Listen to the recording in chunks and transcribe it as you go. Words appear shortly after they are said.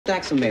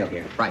stacks of mail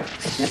here. Right.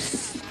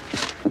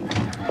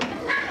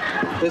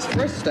 This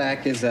first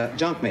stack is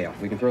junk mail.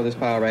 We can throw this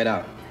pile right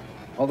out.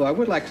 Although I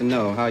would like to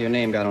know how your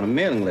name got on a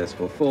mailing list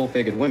for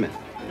full-figured women.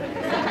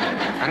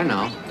 I don't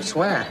know. I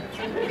swear.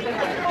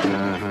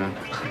 Uh-huh.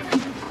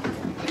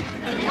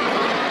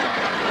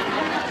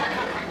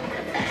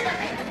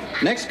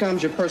 Next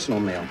comes your personal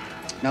mail.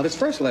 Now, this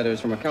first letter is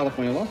from a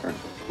California law firm.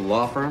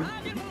 Law firm?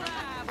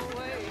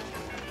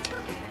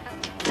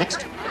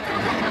 Next.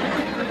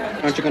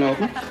 Aren't you going to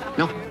open it?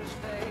 No.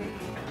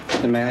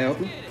 Then may I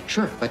open it?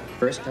 Sure, but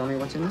first tell me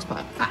what's in this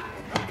pile.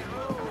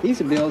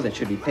 These are bills that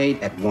should be paid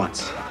at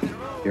once.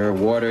 Your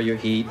water, your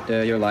heat,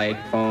 your light,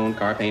 phone,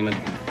 car payment.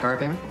 Car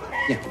payment?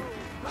 Yeah.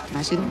 Can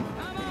I see them?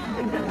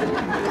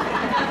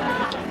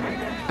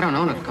 I don't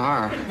own a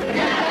car.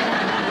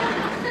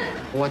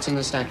 What's in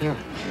the stack here?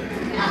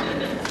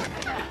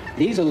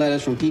 These are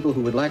letters from people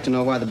who would like to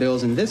know why the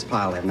bills in this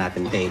pile have not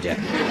been paid yet.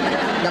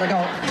 Gotta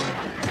go.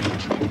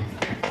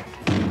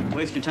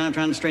 Waste your time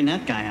trying to straighten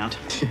that guy out.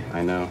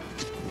 I know.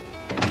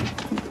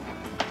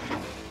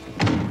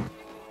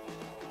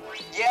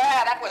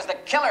 Yeah, that was the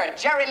killer,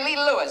 Jerry Lee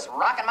Lewis,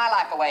 rocking my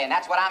life away, and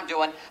that's what I'm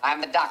doing.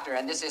 I'm the doctor,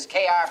 and this is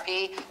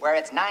KRP, where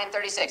it's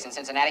 9:36 in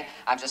Cincinnati.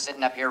 I'm just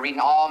sitting up here reading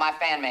all my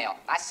fan mail.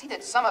 I see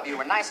that some of you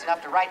were nice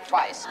enough to write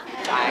twice.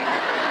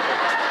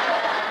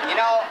 You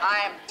know,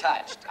 I'm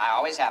touched. I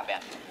always have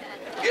been.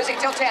 Music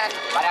till 10,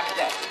 right after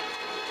this.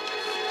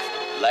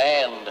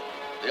 Land,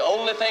 the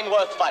only thing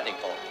worth fighting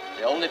for,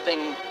 the only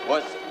thing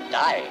worth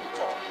dying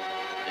for,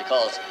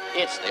 because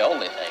it's the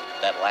only thing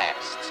that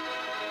lasts.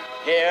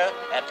 Here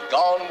at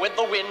Gone with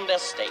the Wind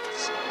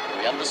Estates,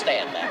 we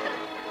understand that.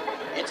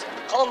 It's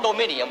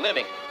condominium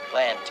living,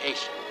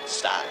 plantation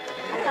style.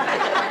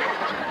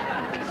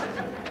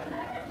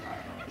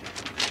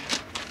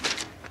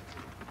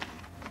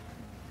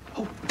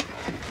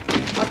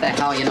 What the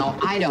hell, you know,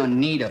 I don't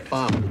need a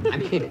phone. I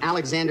mean,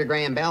 Alexander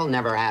Graham Bell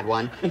never had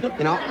one. You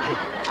know,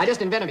 I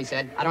just invented them, he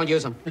said. I don't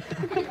use them.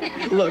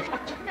 Look.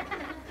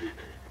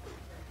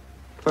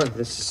 Oh,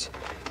 this is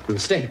a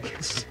mistake.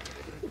 This is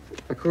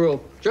a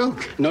cruel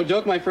joke. No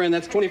joke, my friend.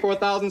 That's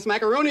 24,000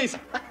 smackaroonies.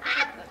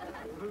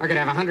 I could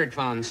have 100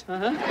 phones.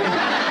 Uh-huh.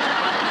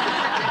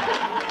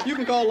 You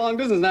can call long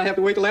distance and not have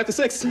to wait till after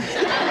 6.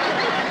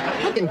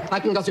 I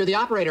can go through the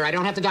operator. I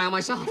don't have to dial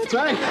myself. That's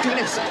right.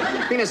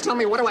 Venus, tell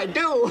me, what do I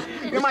do?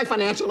 You're my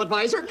financial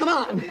advisor. Come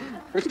on.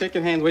 First, take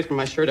your hands away from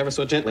my shirt ever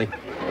so gently.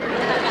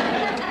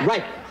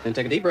 Right. Then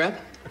take a deep breath.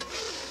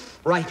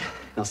 Right.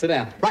 Now sit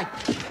down. Right.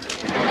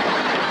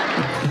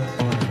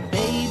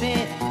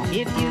 Baby,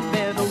 if you've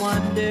ever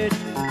wondered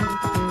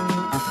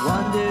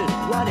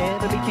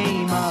whatever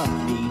became of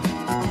me,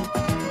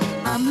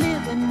 I'm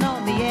living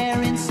on the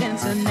air in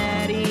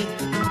Cincinnati.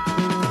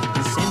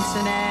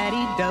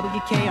 Cincinnati,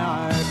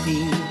 WKRP.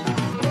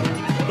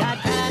 Got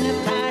kind of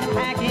tired of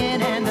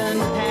packing and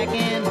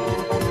unpacking,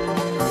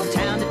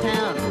 town to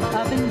town,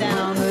 up and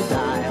down the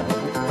dial.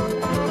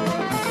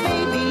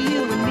 Maybe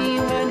you and me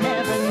were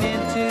never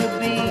meant to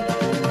be.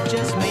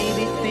 Just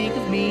maybe think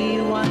of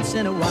me once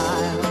in a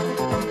while.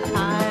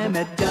 I'm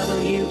at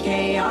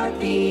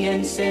WKRP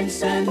in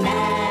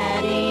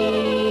Cincinnati.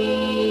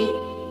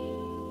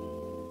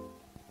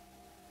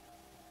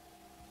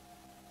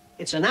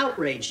 It's an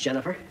outrage,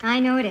 Jennifer.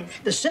 I know it is.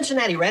 The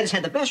Cincinnati Reds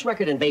had the best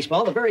record in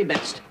baseball, the very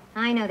best.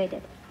 I know they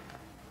did.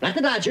 Not the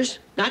Dodgers,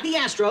 not the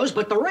Astros,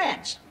 but the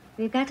Reds.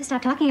 We've got to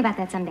stop talking about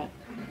that someday.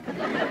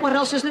 What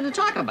else is there to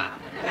talk about?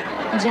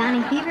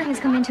 Johnny Fever has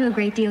come into a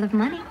great deal of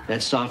money.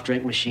 That soft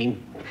drink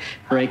machine.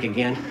 Break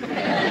again.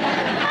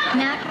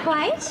 Not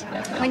quite.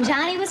 When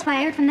Johnny was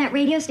fired from that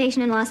radio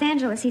station in Los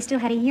Angeles, he still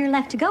had a year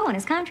left to go on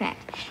his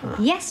contract.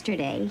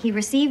 Yesterday, he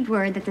received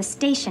word that the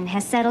station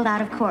has settled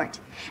out of court.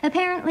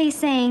 Apparently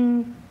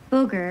saying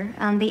booger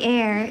on the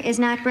air is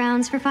not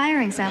grounds for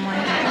firing someone.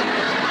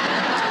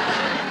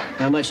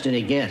 How much did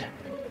he get?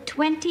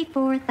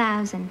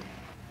 $24,000.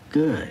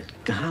 Good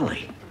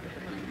golly.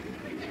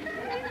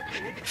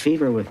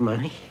 Fever with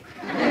money?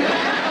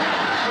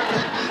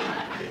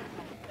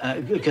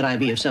 Could I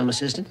be of some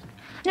assistance?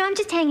 No, I'm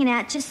just hanging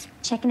out, just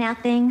checking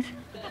out things.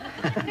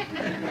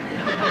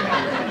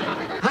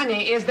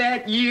 Honey, is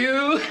that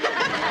you?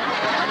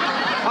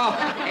 Oh,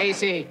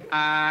 AC.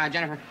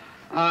 Jennifer.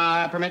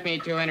 Permit me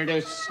to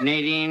introduce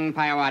Nadine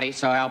Paiawati,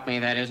 so help me,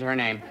 that is her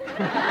name.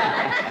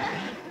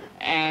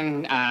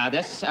 And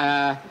this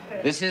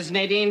is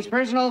Nadine's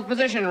personal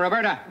physician,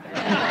 Roberta.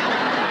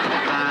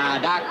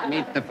 Doc,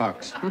 meet the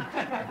folks.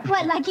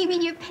 What, like you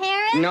mean your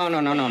parents? No.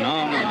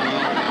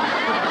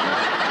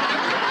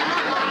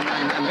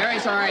 I'm very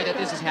sorry that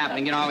this is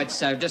happening. You know, it's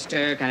just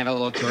kind of a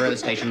little tour of the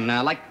station,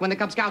 like when the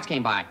Cub Scouts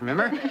came by,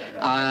 remember?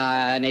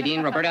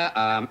 Nadine, Roberta,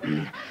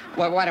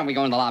 well, why don't we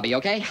go in the lobby,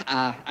 okay?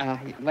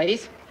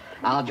 Ladies,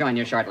 I'll join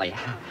you shortly.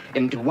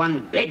 Into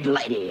one big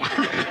lady.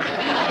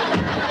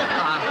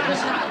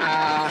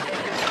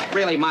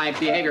 Really, my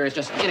behavior is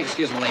just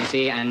inexcusable,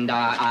 AC, and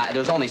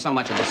there's only so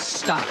much of this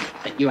stuff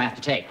that you have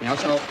to take, you know?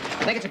 So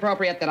I think it's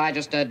appropriate that I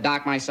just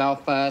dock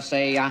myself,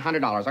 say,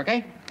 $100,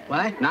 okay?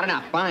 What? Not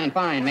enough. Fine,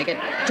 fine. Make it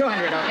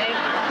 200, okay?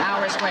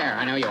 Now we're square.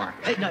 I know you are.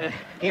 Hey, no,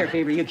 here,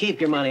 Fever, you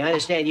keep your money. I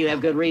understand you have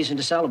good reason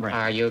to celebrate.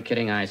 Are you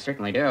kidding? I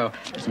certainly do.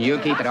 Listen, you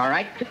keep it, all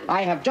right?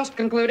 I have just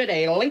concluded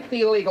a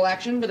lengthy legal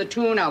action to the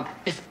tune of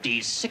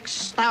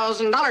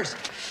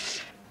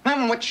 $56,000,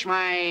 from which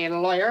my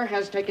lawyer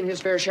has taken his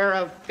fair share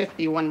of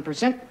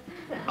 51%.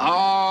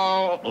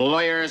 All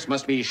lawyers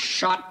must be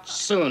shot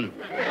soon.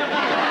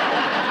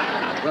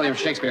 William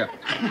Shakespeare.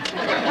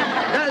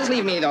 Does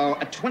leave me, though,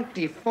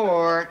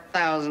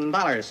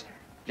 $24,000.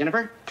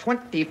 Jennifer,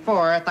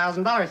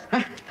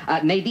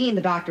 $24,000. Nadine,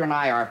 the doctor, and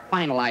I are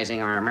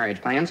finalizing our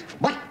marriage plans.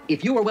 But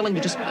if you were willing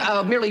to just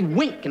merely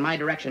wink in my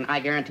direction,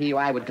 I guarantee you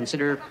I would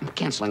consider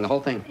canceling the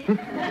whole thing.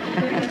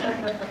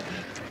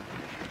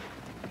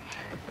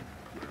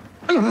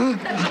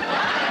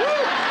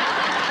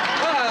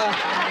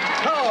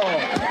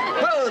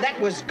 Oh, that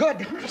was good.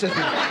 This is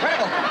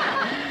incredible.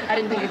 I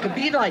didn't think it could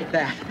be like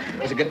that.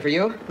 Is it good for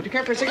you? Would you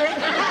care for a cigarette?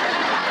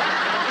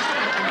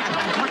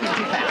 Talking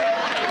too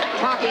fast.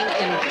 Talking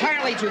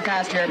entirely too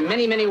fast here.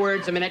 Many, many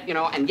words a minute, you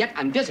know, and yet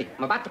I'm dizzy.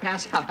 I'm about to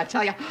pass out. I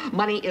tell you,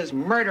 money is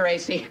murder,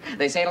 AC.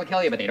 They say it'll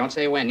kill you, but they don't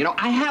say when. You know,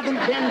 I haven't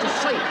been to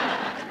sleep.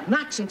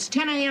 Not since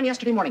 10 a.m.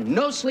 yesterday morning.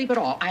 No sleep at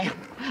all.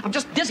 I'm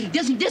just dizzy.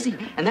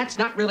 And that's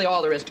not really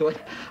all there is to it.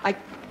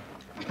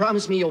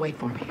 Promise me you'll wait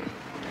for me.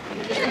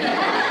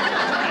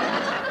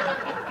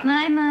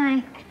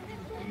 My.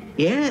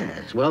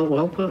 Yes,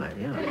 well put,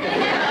 yeah.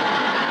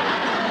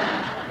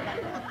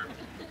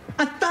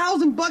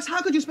 $1,000?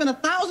 How could you spend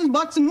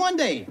 $1,000 in one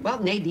day? Well,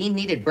 Nadine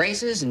needed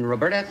braces, and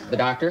Roberta, the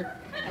doctor,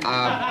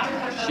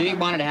 she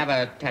wanted to have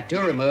a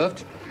tattoo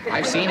removed.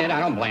 I've seen it. I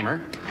don't blame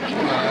her.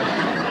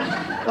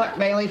 Look,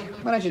 Bailey,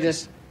 why don't you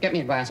just get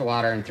me a glass of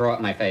water and throw it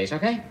in my face,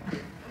 okay?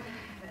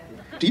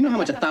 Do you know how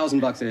much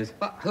 $1,000 is?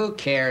 Well, who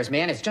cares,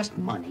 man? It's just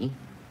money.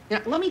 You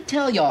know, let me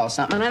tell you all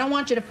something, and I don't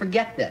want you to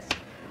forget this.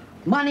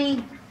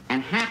 Money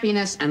and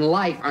happiness and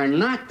life are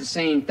not the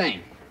same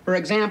thing. For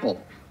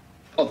example,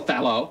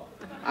 Othello,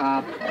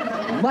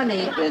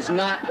 money is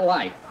not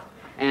life,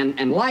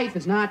 and life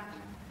is not.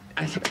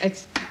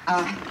 It's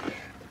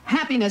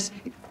happiness.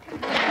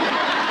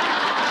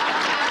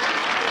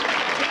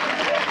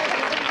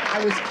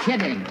 I was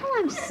kidding. Oh,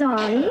 I'm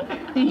sorry.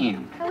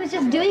 Damn. I was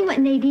just doing what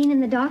Nadine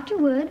and the doctor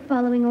would,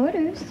 following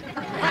orders.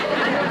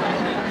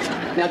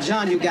 Now,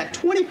 John, you got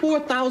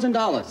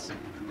 $24,000.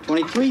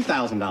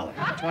 $23,000.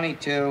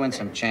 22 and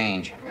some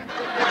change.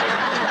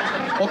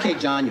 Okay,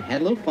 John, you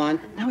had a little fun.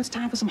 Now it's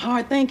time for some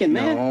hard thinking,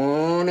 man.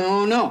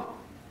 No.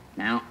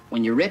 Now,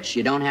 when you're rich,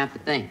 you don't have to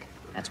think.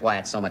 That's why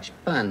it's so much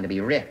fun to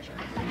be rich.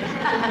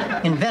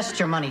 Invest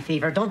your money,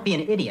 Fever. Don't be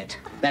an idiot.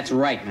 That's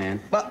right,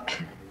 man. Well,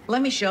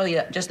 let me show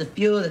you just a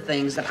few of the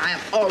things that I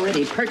have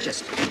already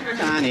purchased.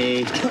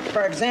 Johnny.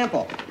 For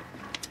example,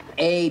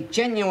 a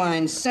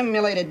genuine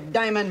simulated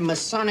diamond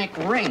Masonic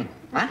ring.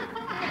 Huh?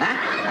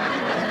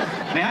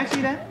 May I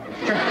see that?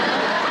 Sure.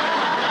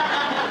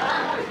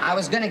 I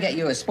was gonna get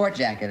you a sport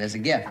jacket as a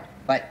gift,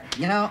 but,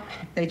 you know,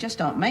 they just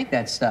don't make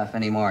that stuff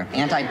anymore.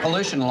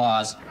 Anti-pollution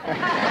laws.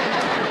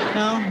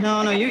 No.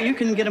 You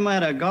can get them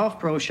at a golf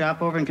pro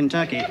shop over in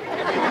Kentucky.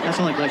 That's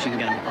the only place you can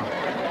get them.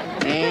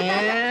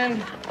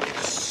 And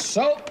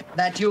soap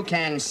that you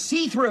can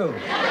see through.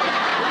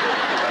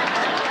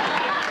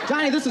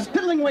 Johnny, this is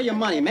piddling away your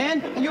money,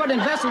 man. You ought to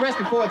invest the rest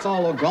before it's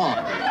all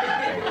gone.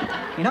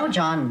 You know,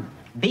 John,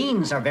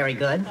 beans are very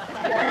good.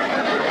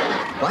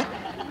 What?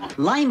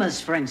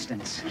 Limas, for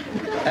instance.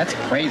 That's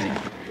crazy.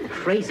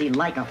 Crazy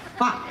like a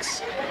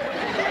fox.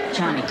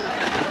 Johnny,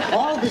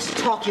 all this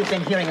talk you've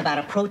been hearing about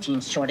a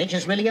protein shortage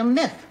is really a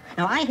myth.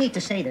 Now, I hate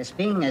to say this,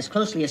 being as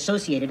closely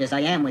associated as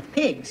I am with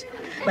pigs,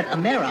 but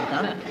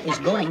America is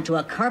going to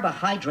a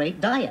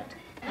carbohydrate diet.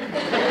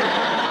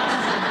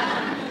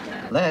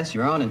 Les,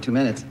 you're on in 2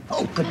 minutes.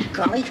 Oh, good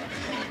golly.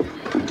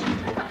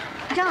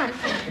 John,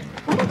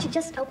 why don't you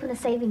just open a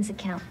savings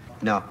account?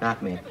 No,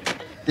 not me.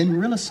 Then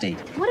real estate.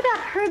 What about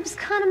Herb's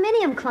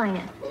condominium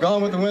client?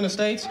 Going with the Win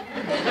Estates?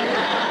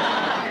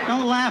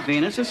 Don't laugh,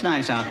 Venus. It's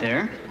nice out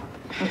there.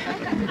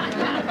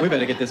 We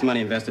better get this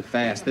money invested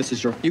fast. This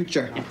is your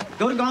future.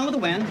 Go to Gone with the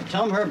Wind.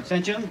 Tell them Herb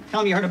sent you.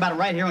 Tell them you heard about it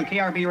right here on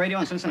KRP Radio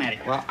in Cincinnati.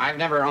 Well, I've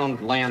never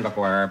owned land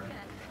before.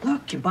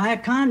 Look, you buy a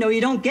condo, you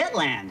don't get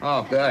land.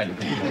 Oh, good.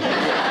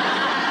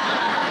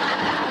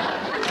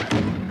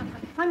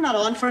 I'm not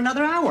on for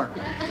another hour.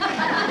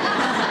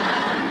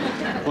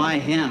 Why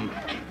him?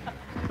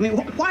 I mean,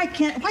 why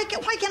can't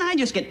I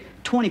just get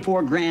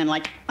 24 grand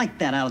like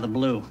that out of the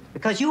blue?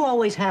 Because you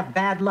always have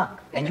bad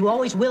luck, and you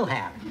always will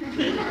have.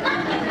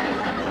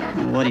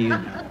 What do you...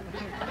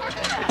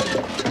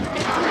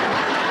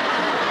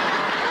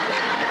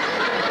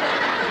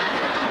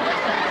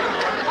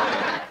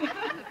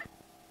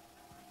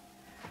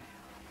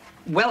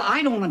 Well,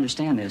 I don't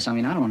understand this. I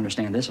mean, I don't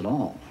understand this at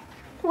all.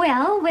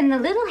 Well, when the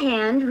little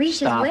hand reaches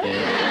Stop way...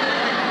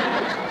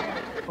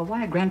 it. Well,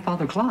 why a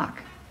grandfather clock?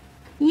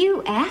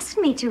 You asked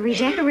me to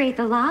redecorate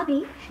the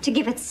lobby, to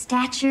give it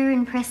stature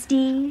and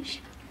prestige.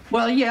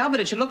 Well, yeah, but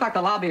it should look like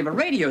the lobby of a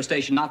radio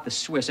station, not the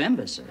Swiss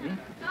embassy.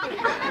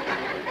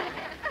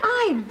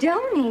 I I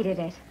donated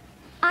it.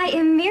 I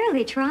am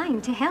merely trying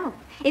to help.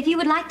 If you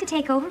would like to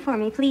take over for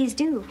me, please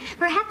do.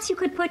 Perhaps you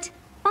could put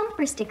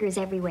bumper stickers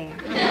everywhere.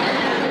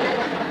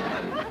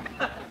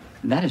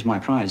 That is my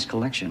prized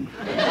collection.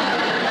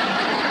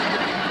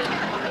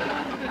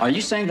 Are you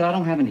saying that I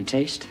don't have any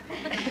taste?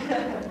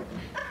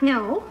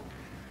 No.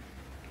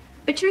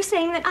 But you're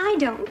saying that I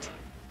don't.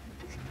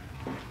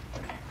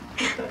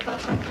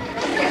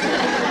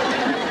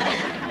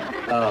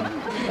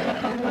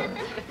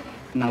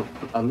 Now,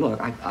 look,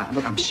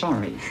 look, I'm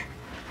sorry.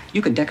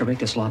 You can decorate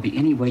this lobby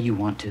any way you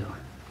want to.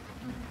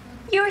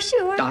 You're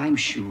sure? I'm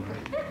sure.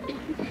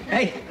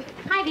 Hey,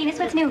 Hi, Venus.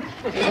 What's new?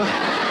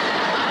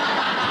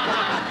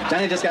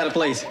 Johnny just got a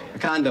place, a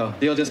condo.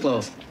 Deal just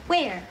closed.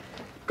 Where?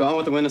 Gone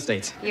with the Wind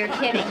Estates. You're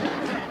kidding.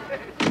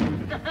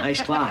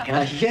 nice clock,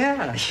 huh?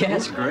 Yeah,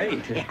 it's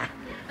great. Yeah.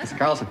 Mr.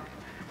 Carlson,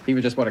 he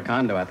was just bought a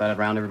condo. I thought I'd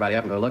round everybody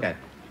up and go look at it.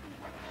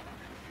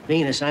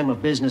 Venus, I'm a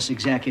business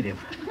executive.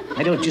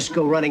 I don't just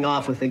go running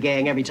off with the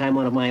gang every time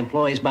one of my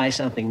employees buys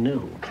something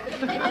new.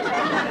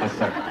 Yes,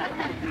 sir.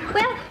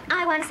 Well,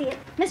 I want to see it.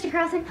 Mr.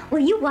 Carlson, will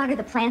you water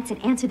the plants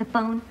and answer the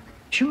phone?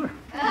 Sure.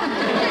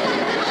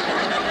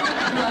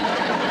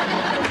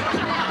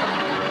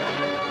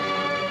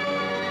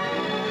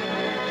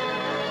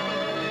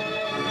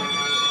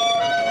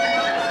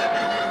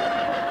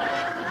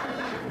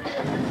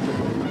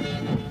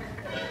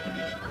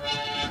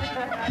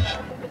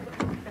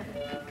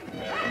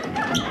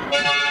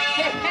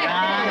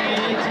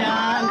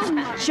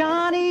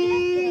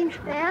 Johnny!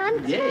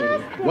 And?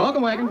 Yay.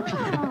 Welcome, Wagon.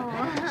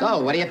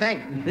 So, what do you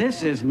think?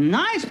 This is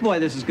nice, boy.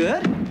 This is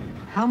good.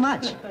 How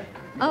much?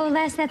 Oh,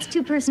 Les, that's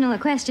too personal a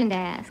question to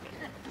ask.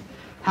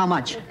 How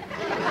much?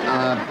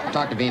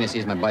 Talk to Venus.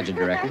 He's my budget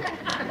director.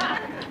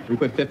 We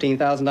put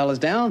 $15,000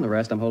 down. The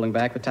rest I'm holding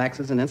back for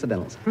taxes and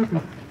incidentals.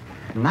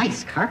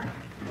 Nice carpet.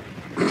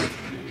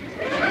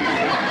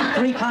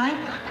 3 pine?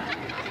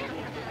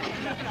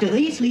 Do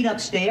these lead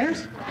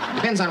upstairs?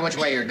 Depends on which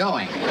way you're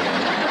going.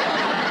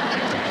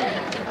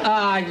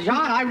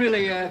 John, I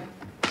really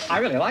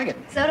like it.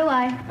 So do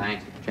I.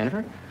 Thanks.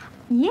 Jennifer?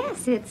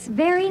 Yes, it's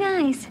very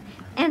nice.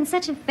 And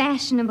such a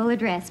fashionable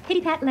address.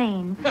 Pitty Pat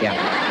Lane.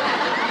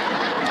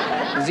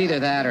 Yeah. It's either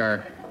that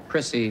or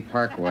Prissy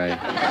Parkway.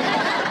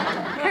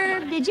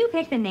 Herb, did you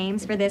pick the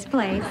names for this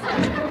place?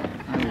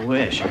 I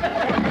wish.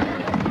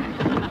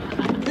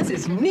 This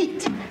is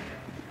neat.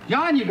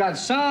 John, you got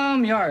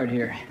some yard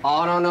here.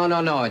 Oh,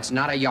 no. It's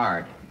not a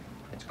yard.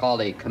 It's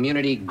called a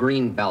community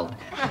green belt.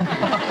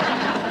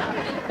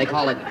 They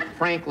call it,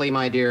 frankly,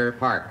 my dear,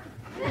 park.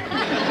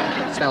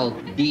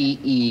 Spelled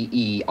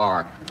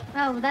D-E-E-R.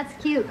 Oh, that's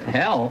cute.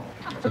 Hell,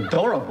 it's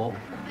adorable.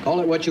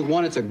 Call it what you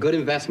want. It's a good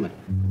investment.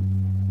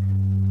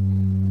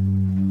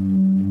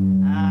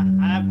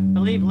 I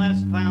believe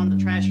Les found the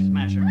trash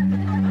smasher.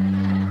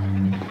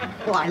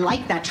 Oh, I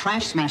like that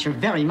trash smasher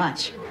very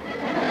much.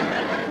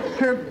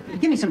 Herb,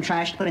 give me some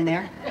trash to put in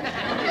there.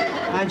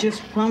 I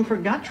just plumb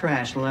forgot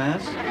trash,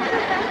 Les.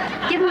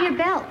 Give him your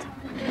belt.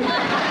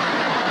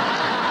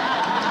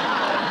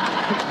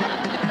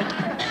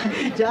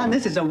 John,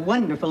 this is a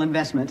wonderful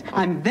investment.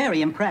 I'm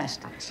very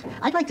impressed.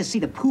 I'd like to see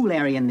the pool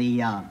area and the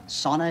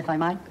sauna, if I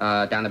might.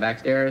 Down the back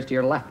stairs to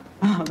your left.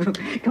 Oh,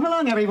 come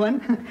along, everyone.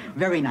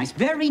 Very nice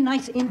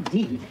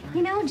indeed.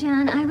 You know,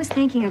 John, I was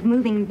thinking of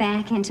moving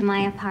back into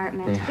my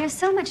apartment. Yeah. There's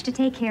so much to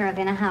take care of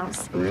in a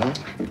house. Really?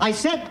 I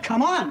said,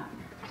 come on.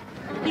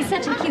 He's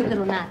such a cute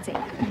little Nazi.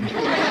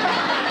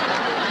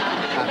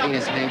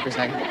 Venus, hang for a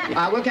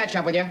second. We'll catch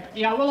up with you.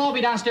 Yeah, we'll all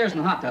be downstairs in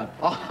the hot tub.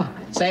 Oh,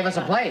 save us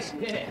a place.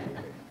 Yeah.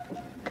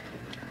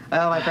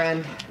 Well, my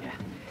friend,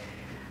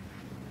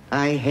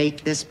 I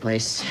hate this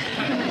place.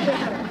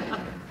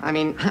 I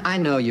mean, I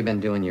know you've been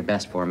doing your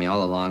best for me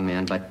all along,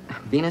 man, but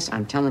Venus,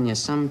 I'm telling you,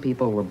 some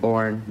people were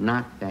born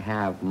not to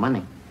have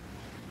money.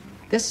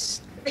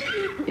 This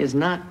is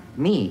not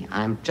me.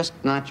 I'm just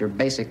not your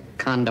basic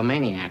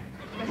condomaniac.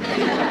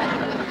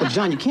 Well,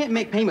 John, you can't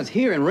make payments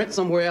here and rent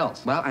somewhere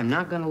else. Well, I'm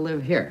not going to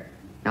live here.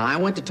 Now, I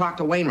went to talk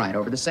to Wainwright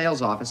over the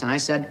sales office, and I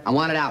said I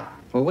want it out.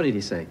 Well, what did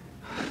he say?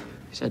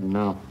 He said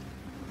no.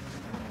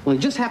 Well,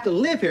 you just have to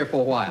live here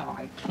for a while.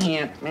 I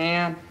can't,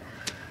 man.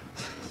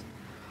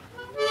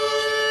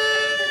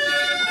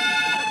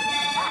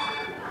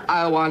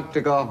 I want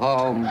to go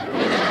home.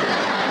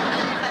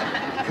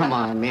 Come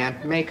on, man.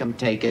 Make him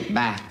take it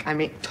back. I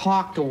mean,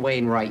 talk to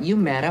Wainwright. You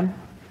met him.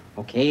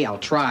 Okay, I'll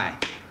try.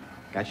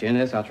 Got you in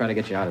this, I'll try to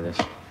get you out of this.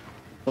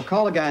 Well,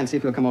 call the guy and see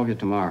if he'll come over here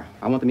tomorrow.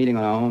 I want the meeting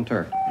on our own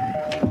turf.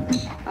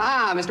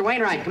 Ah, Mr.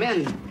 Wainwright, come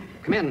in.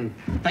 Come in.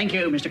 Thank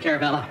you, Mr.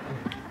 Caravella.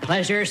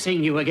 Pleasure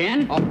seeing you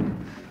again. Oh,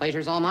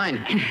 pleasure's all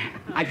mine.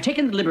 I've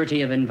taken the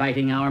liberty of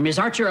inviting our Miss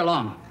Archer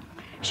along.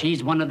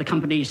 She's one of the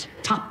company's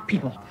top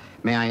people.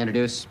 May I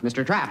introduce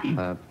Mr. Trapp,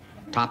 a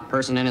top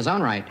person in his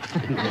own right.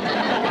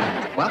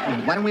 Well,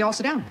 why don't we all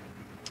sit down?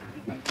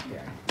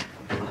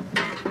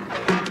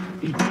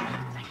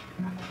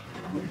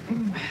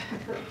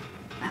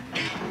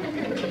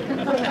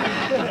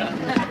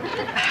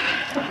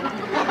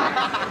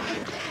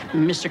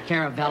 Mr.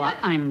 Caravella,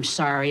 I'm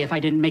sorry if I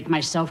didn't make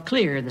myself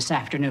clear this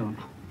afternoon.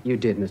 You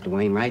did, Mr.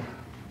 Wainwright.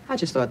 I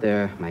just thought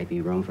there might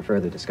be room for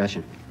further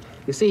discussion.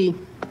 You see,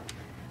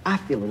 I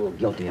feel a little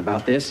guilty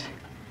about this.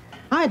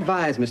 I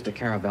advised Mr.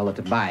 Caravella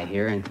to buy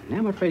here, and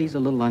I'm afraid he's a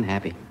little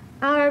unhappy.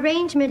 Our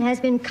arrangement has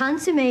been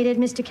consummated,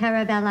 Mr.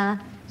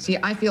 Caravella. See,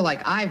 I feel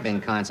like I've been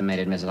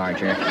consummated, Mrs.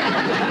 Archer.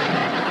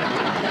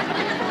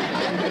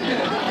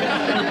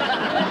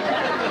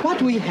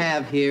 What we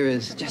have here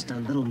is just a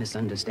little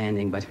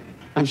misunderstanding, but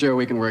I'm sure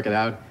we can work it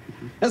out.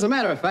 As a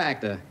matter of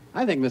fact,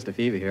 I think Mr.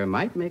 Fever here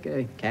might make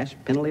a cash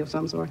penalty of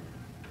some sort.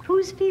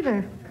 Who's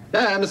Fever?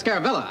 Miss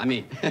Caravella, I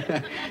mean.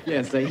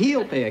 Yes,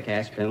 he'll pay a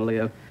cash penalty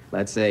of,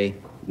 let's say,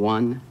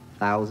 $1,000.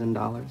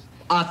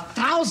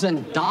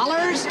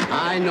 $1,000?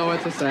 I know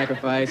it's a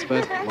sacrifice,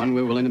 but one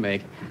we're willing to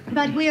make.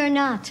 But we are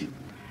not.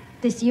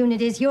 This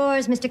unit is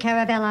yours, Mr.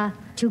 Caravella,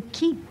 to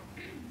keep.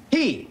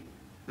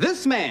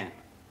 This man,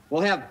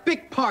 will have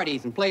big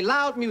parties and play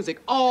loud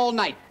music all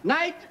night.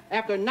 Night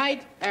after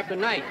night after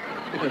night.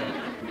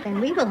 Then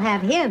we will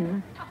have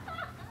him,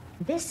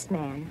 this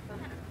man,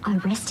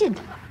 arrested.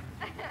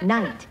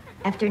 Night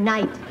after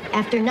night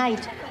after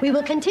night. We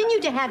will continue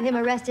to have him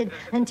arrested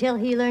until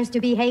he learns to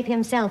behave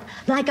himself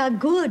like a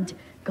good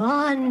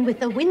Gone with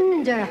the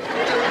Winder.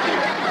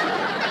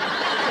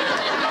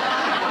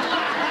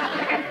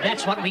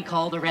 That's what we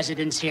call the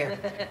residents here.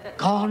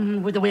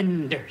 Gone with the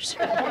Winders.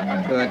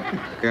 Good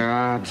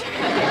God.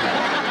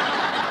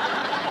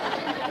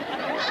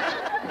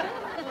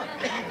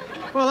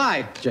 Well,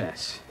 I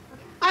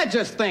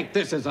just think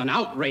this is an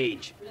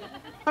outrage.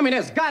 I mean,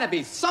 there's got to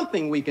be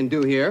something we can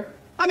do here.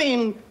 I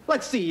mean,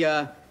 let's see,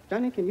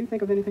 Johnny, can you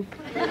think of anything?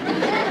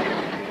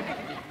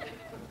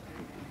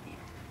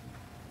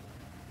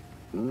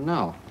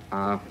 No.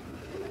 But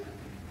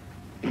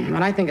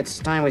I think it's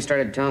time we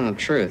started telling the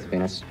truth,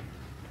 Venus.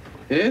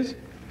 It is?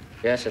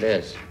 Yes, it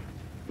is.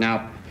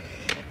 Now,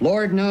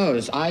 Lord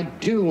knows, I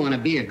do want to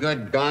be a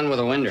good Gone with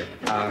a Winder.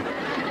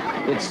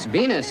 It's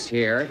Venus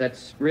here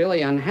that's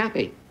really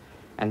unhappy.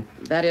 And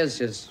that is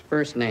his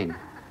first name,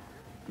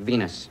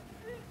 Venus.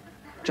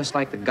 Just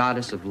like the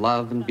goddess of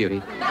love and beauty.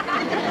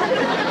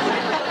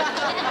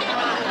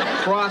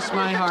 Cross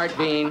my heart,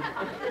 Bean.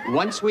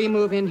 Once we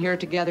move in here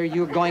together,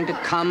 you're going to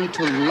come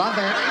to love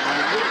her.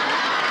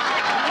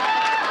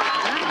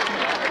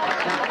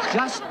 Now,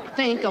 just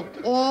think of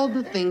all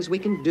the things we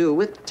can do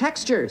with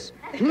textures.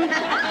 You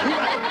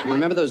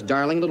remember those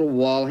darling little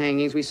wall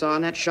hangings we saw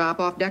in that shop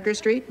off Decker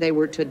Street? They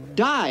were to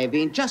die,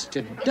 Bean, just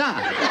to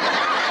die.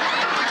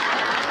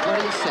 What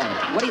do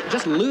you say?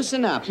 Just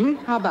loosen up,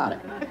 How about it?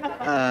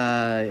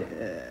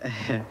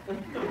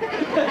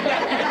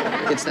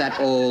 It's that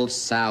old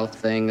South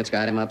thing that's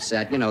got him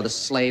upset. You know, the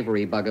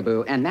slavery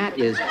bugaboo. And that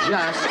is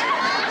just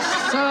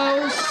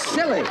so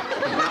silly.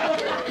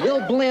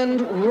 We'll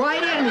blend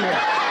right in here.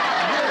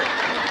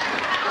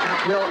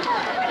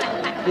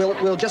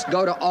 We'll just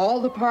go to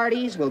all the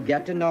parties. We'll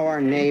get to know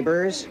our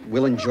neighbors.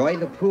 We'll enjoy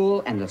the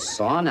pool and the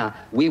sauna.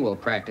 We will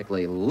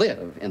practically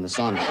live in the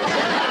sauna.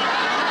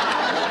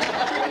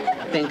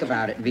 Think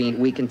about it, Bean.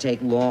 We can take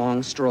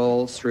long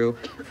strolls through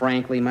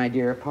Frankly, My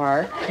Dear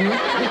Park.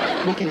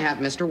 We can have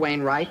Mr.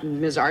 Wainwright and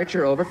Ms.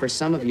 Archer over for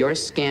some of your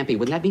scampi.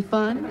 Wouldn't that be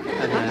fun?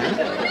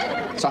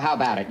 So how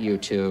about it, you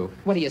two?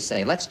 What do you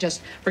say? Let's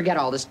just forget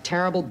all this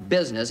terrible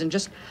business and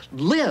just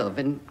live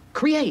and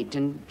create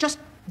and just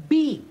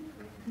be.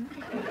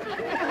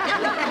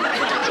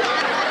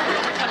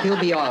 He'll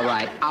be all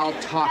right. I'll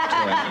talk to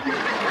him.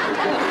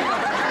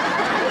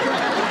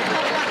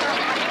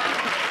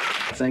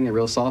 Sang it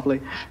real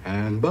softly.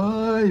 And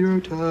by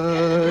your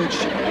touch,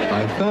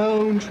 I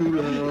found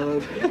true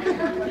love.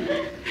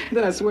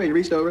 Then I swear he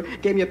reached over,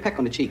 gave me a peck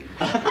on the cheek.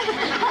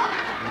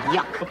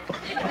 Yuck.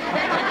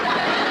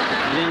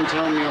 You didn't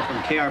tell him you were from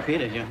KRP,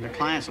 did you? They're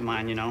clients of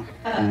mine, you know.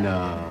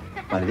 No,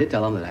 but I did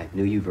tell him that I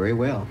knew you very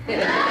well.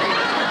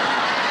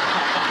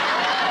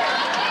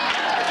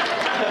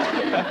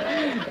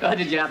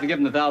 Did you have to give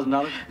him the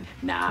 $1,000?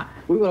 Nah.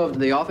 We went over to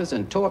the office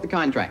and tore up the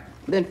contract.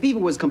 Then Fever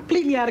was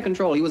completely out of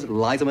control. He was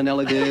Liza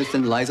Minnelli this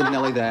and Liza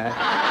Minnelli that.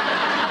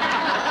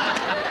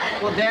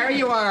 Well, there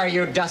you are,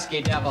 you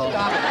dusky devil.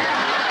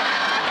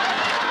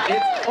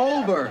 It's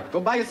over. Go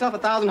buy yourself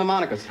 1,000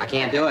 harmonicas. I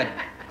can't do it.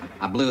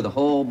 I blew the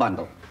whole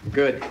bundle.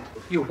 Good.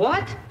 You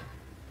what?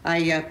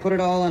 I put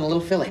it all in a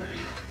little filly.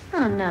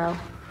 Oh, no.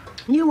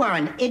 You are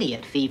an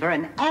idiot, Fever,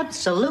 an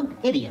absolute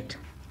idiot.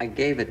 I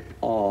gave it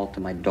all to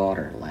my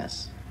daughter,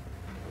 Les.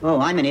 Oh,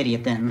 I'm an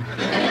idiot then.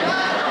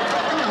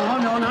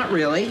 No, not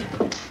really.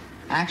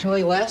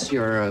 Actually, Les,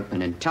 you're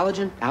an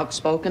intelligent,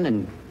 outspoken,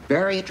 and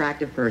very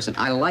attractive person.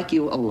 I like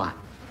you a lot.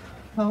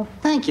 Well,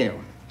 thank you.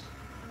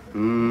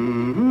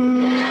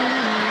 Mm-hmm.